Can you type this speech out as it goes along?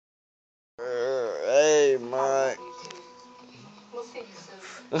Hey, Mike. We'll see you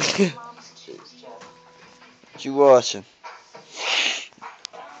soon. Mom's cheese, Jeff. What you watching?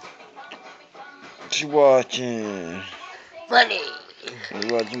 What you watching? Funny.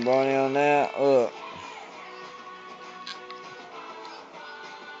 You watching Barney on that? Look.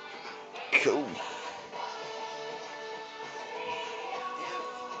 Cool.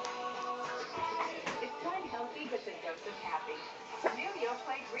 It's time healthy gets a dose of happy. New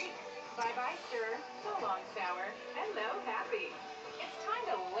Yoplait Greek. Bye-bye, stir. So long, sour. Hello, happy. It's time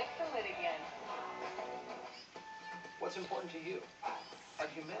to lick the lid again. What's important to you?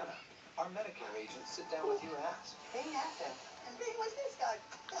 At Humana, our Medicare agents sit down with you and ask. Hey, nothing. And big was this guy.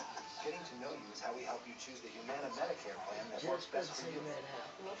 Getting to know you is how we help you choose the Humana Medicare plan that works best for you. We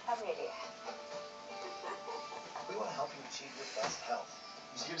want to help you achieve your best health.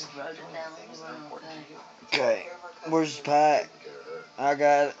 Doing the things that are important to you. Okay. Where's the pack? I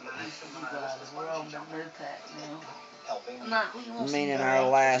got it. We're on the new pack now. Helping you. Meaning our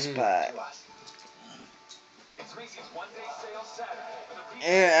last pack. It's Reese's one-day sale Saturday for the people.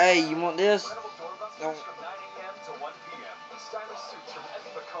 Hey, you want this? Incredible doorbusters from 9 a.m. to 1 p.m. Stylish suits from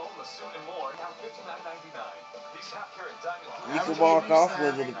Eddie McComb, La Suit, and more, now $59.99. These half-carat diamond You can walk off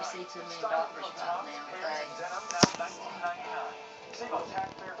with it. Receipts in the doctor's right now. pairs and denim, now $19.99. Save on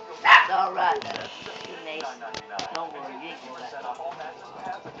taxpayer fuel. It's all right. You need. $59.99. Don't worry, you can go back. Percent off all mattress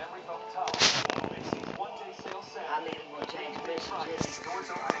pads and memory foam towels. Macy's one-day sale I Saturday. need to change messages. Doors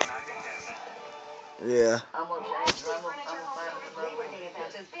open at 9 a.m. Yeah. I'm gonna change. I'm gonna find the Labor number. Day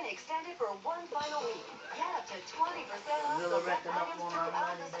event has been extended for one final week. Get up to 20% off Really select reckon up items on throughout our the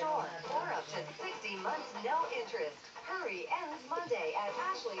money, they store, don't have or up to 60 months no interest. Hurry ends Monday at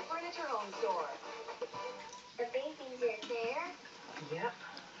Ashley Furniture Home Store. The babies are there? Yep.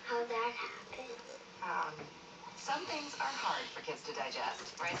 How'd that happen? Some things are hard for kids to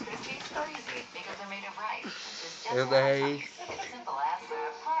digest. Rice Krispies are easy because they're made of rice. It's just Everybody. it's simple as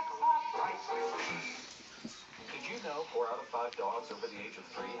Rice Krispies. Did you know 4 out of 5 dogs over the age of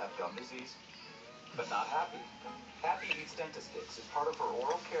 3 have gum disease? But not Happy. Happy eats Dentastix as part of her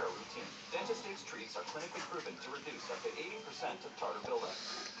oral care routine. Dentastix treats are clinically proven to reduce up to 80% of tartar buildup.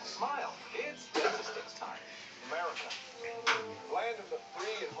 Smile, it's Dentastix time. America, land of the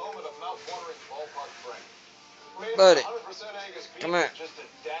free and home of the mouth-watering ballpark brand. Made Buddy, 100% Angus beef come here. with just a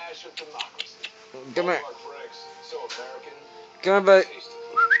dash of democracy. Come here. Ballpark Breaks, so American. Come here, buddy.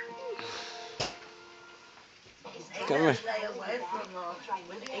 Tasty. Come here. Stay away from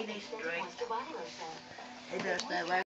he needs to drink. He better stay away